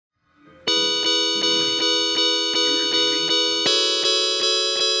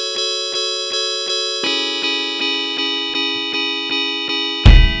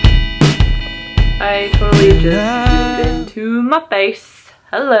I totally just zoomed into my face.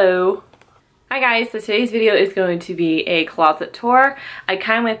 Hello. Hi guys, so today's video is going to be a closet tour. I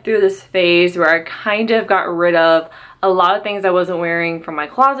kind of went through this phase where I kind of got rid of a lot of things I wasn't wearing from my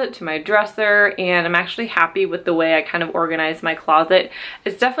closet to my dresser, and I'm actually happy with the way I kind of organized my closet.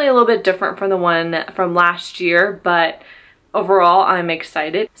 It's definitely a little bit different from the one from last year, but overall I'm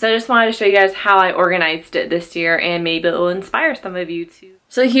excited. So I just wanted to show you guys how I organized it this year, and maybe it will inspire some of you too.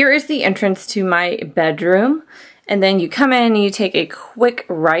 So here is the entrance to my bedroom, and then you come in and you take a quick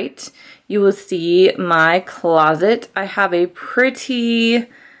right. You will see my closet. I have a pretty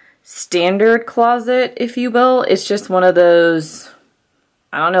standard closet, if you will. It's just one of those,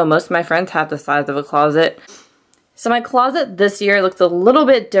 I don't know, most of my friends have the size of a closet. So my closet this year looks a little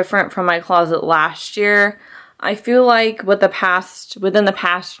bit different from my closet last year. I feel like within the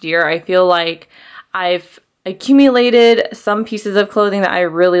past year, I feel like I've accumulated some pieces of clothing that I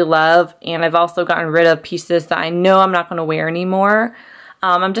really love, and I've also gotten rid of pieces that I know I'm not going to wear anymore.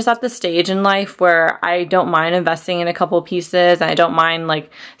 I'm just at the stage in life where I don't mind investing in a couple pieces. I don't mind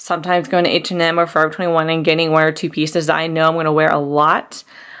like sometimes going to H&M or Forever 21 and getting one or two pieces that I know I'm going to wear a lot.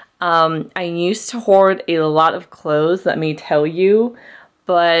 I used to hoard a lot of clothes, let me tell you,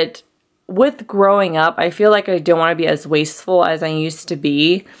 but with growing up, I feel like I don't want to be as wasteful as I used to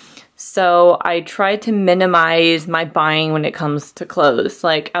be. So I try to minimize my buying when it comes to clothes.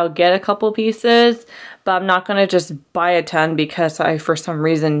 Like, I'll get a couple pieces, but I'm not going to just buy a ton because I, for some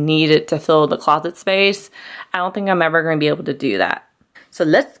reason, need it to fill the closet space. I don't think I'm ever going to be able to do that. So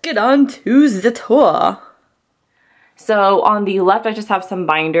let's get on to the tour. So on the left, I just have some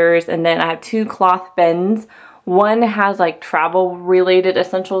binders, and then I have two cloth bins. One has like travel related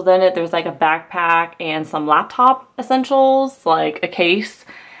essentials in it. There's like a backpack and some laptop essentials, like a case.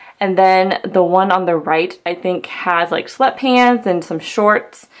 And then the one on the right, I think, has like sweatpants and some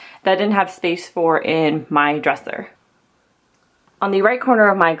shorts that I didn't have space for in my dresser. On the right corner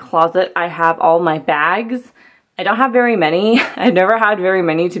of my closet, I have all my bags. I don't have very many. I've never had very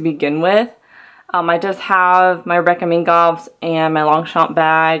many to begin with. I just have my Rebecca Minkoffs and my Longchamp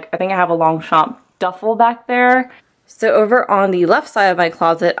bag. I think I have a Longchamp duffel back there. So over on the left side of my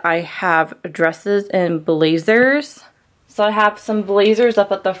closet, I have dresses and blazers. So I have some blazers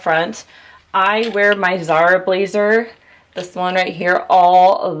up at the front. I wear my Zara blazer, this one right here,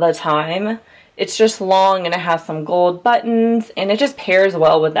 all the time. It's just long and it has some gold buttons and it just pairs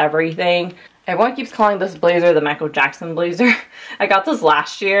well with everything. Everyone keeps calling this blazer the Michael Jackson blazer. I got this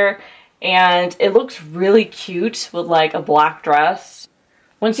last year and it looks really cute with like a black dress.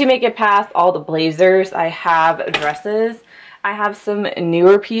 Once you make it past all the blazers, I have dresses. I have some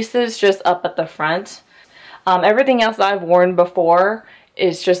newer pieces just up at the front. Everything else I've worn before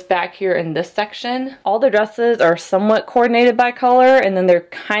is just back here in this section. All the dresses are somewhat coordinated by color, and then they're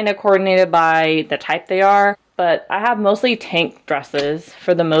kind of coordinated by the type they are. But I have mostly tank dresses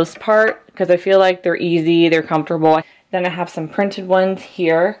for the most part because I feel like they're easy, they're comfortable. Then I have some printed ones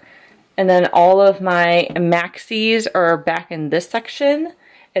here. And then all of my maxis are back in this section.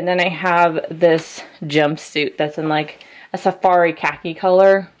 And then I have this jumpsuit that's in like a safari khaki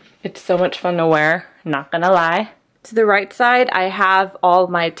color. It's so much fun to wear, not gonna lie. To the right side, I have all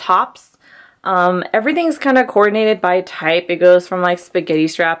my tops. Everything's kind of coordinated by type. It goes from like spaghetti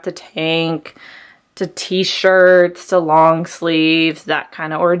strap to tank to t-shirts to long sleeves, that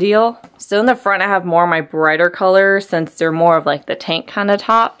kind of ordeal. So in the front, I have more of my brighter colors since they're more of like the tank kind of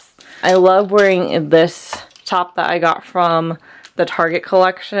tops. I love wearing this top that I got from the Target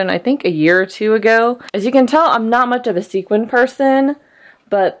collection, I think a year or two ago. As you can tell, I'm not much of a sequin person,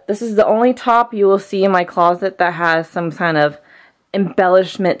 but this is the only top you will see in my closet that has some kind of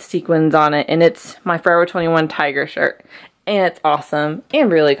embellishment sequins on it, and it's my Forever 21 tiger shirt. And it's awesome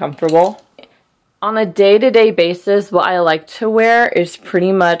and really comfortable. On a day-to-day basis, what I like to wear is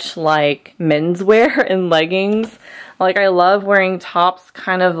pretty much like menswear and leggings. Like, I love wearing tops,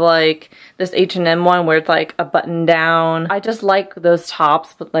 kind of like this H&M one where it's like a button down. I just like those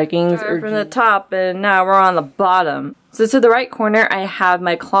tops with leggings. From the top, and now we're on the bottom. So to the right corner, I have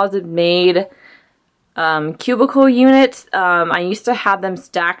my closet made cubicle units. I used to have them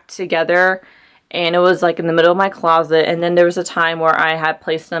stacked together, and it was like in the middle of my closet, and then there was a time where I had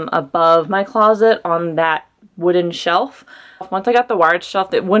placed them above my closet on that wooden shelf. Once I got the wired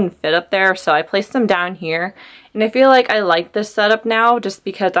shelf, it wouldn't fit up there, so I placed them down here. And I feel like I like this setup now just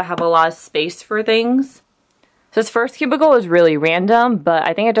because I have a lot of space for things. So this first cubicle is really random, but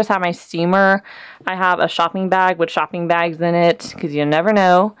I think I just have my steamer. I have a shopping bag with shopping bags in it, because you never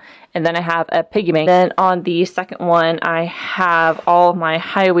know. And then I have a piggy bank. Then on the second one, I have all my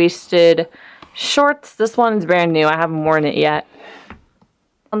high-waisted shorts. This one's brand new. I haven't worn it yet.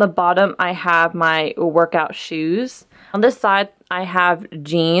 On the bottom, I have my workout shoes. On this side, I have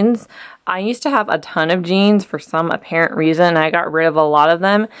jeans. I used to have a ton of jeans for some apparent reason. I got rid of a lot of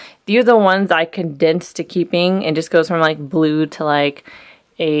them. These are the ones I condensed to keeping. It just goes from like blue to like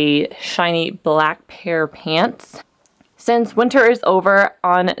a shiny black pair of pants. Since winter is over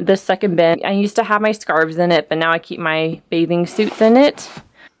on this second bin, I used to have my scarves in it, but now I keep my bathing suits in it.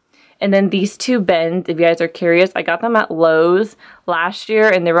 And then these two bins, if you guys are curious, I got them at Lowe's last year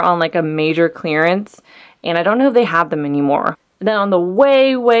and they were on like a major clearance. And I don't know if they have them anymore. And then on the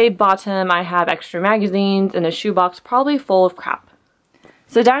way bottom, I have extra magazines and a shoebox probably full of crap.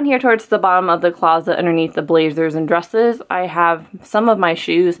 So down here towards the bottom of the closet underneath the blazers and dresses, I have some of my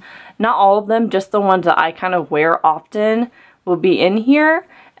shoes. Not all of them, just the ones that I kind of wear often will be in here.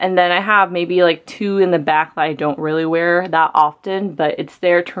 And then I have maybe like 2 in the back that I don't really wear that often, but it's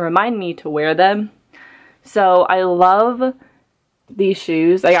there to remind me to wear them. So I love these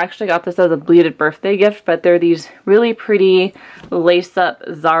shoes. I actually got this as a belated birthday gift, but they're these really pretty lace-up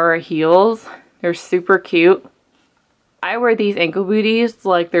Zara heels. They're super cute. I wear these ankle booties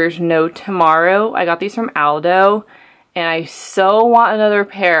like there's no tomorrow. I got these from Aldo, and I so want another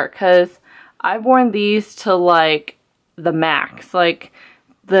pair because I've worn these to like the max. Like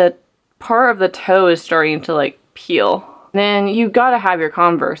the part of the toe is starting to like peel. Then you gotta have your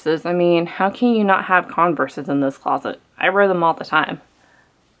Converses. I mean, how can you not have Converses in this closet? I wear them all the time.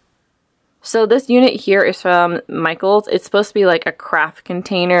 So this unit here is from Michael's. It's supposed to be like a craft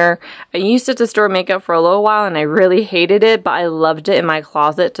container. I used it to store makeup for a little while and I really hated it, but I loved it in my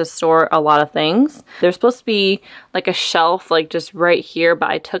closet to store a lot of things. There's supposed to be like a shelf like just right here, but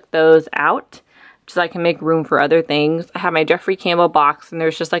I took those out so I can make room for other things. I have my Jeffrey Campbell box and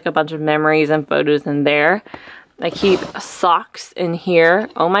there's just like a bunch of memories and photos in there. I keep socks in here.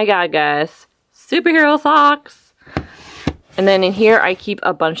 Oh my god, guys. Superhero socks! And then in here I keep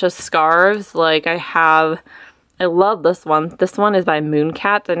a bunch of scarves. Like I love this one. This one is by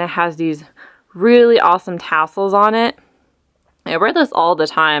Mooncats and it has these really awesome tassels on it. I wear this all the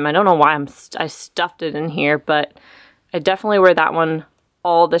time. I don't know why I stuffed it in here, but I definitely wear that one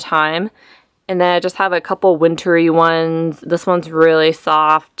all the time. And then I just have a couple wintry ones. This one's really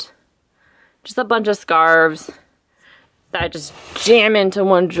soft. Just a bunch of scarves that I just jam into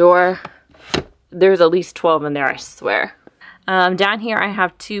one drawer. There's at least 12 in there, I swear. Down here I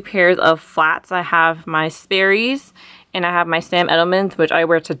have 2 pairs of flats. I have my Sperry's and I have my Sam Edelman's, which I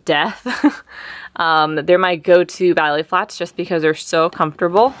wear to death. They're my go-to ballet flats just because they're so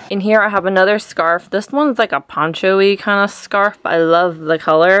comfortable. In here I have another scarf. This one's like a poncho-y kind of scarf, but I love the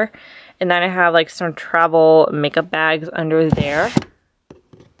color. And then I have like some travel makeup bags under there.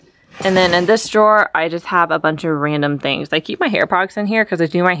 And then in this drawer, I just have a bunch of random things. I keep my hair products in here because I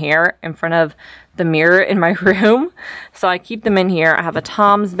do my hair in front of the mirror in my room. So I keep them in here. I have a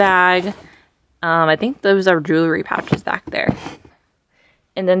Tom's bag. I think those are jewelry pouches back there.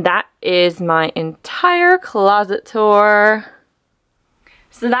 And then that is my entire closet tour.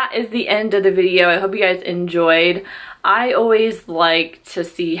 So that is the end of the video. I hope you guys enjoyed. I always like to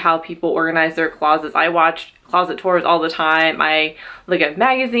see how people organize their closets. I watch closet tours all the time. I look at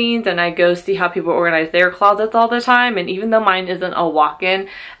magazines and I go see how people organize their closets all the time. And even though mine isn't a walk-in,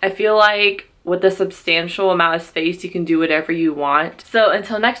 I feel like with a substantial amount of space, you can do whatever you want. So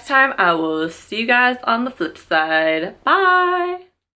until next time, I will see you guys on the flip side. Bye!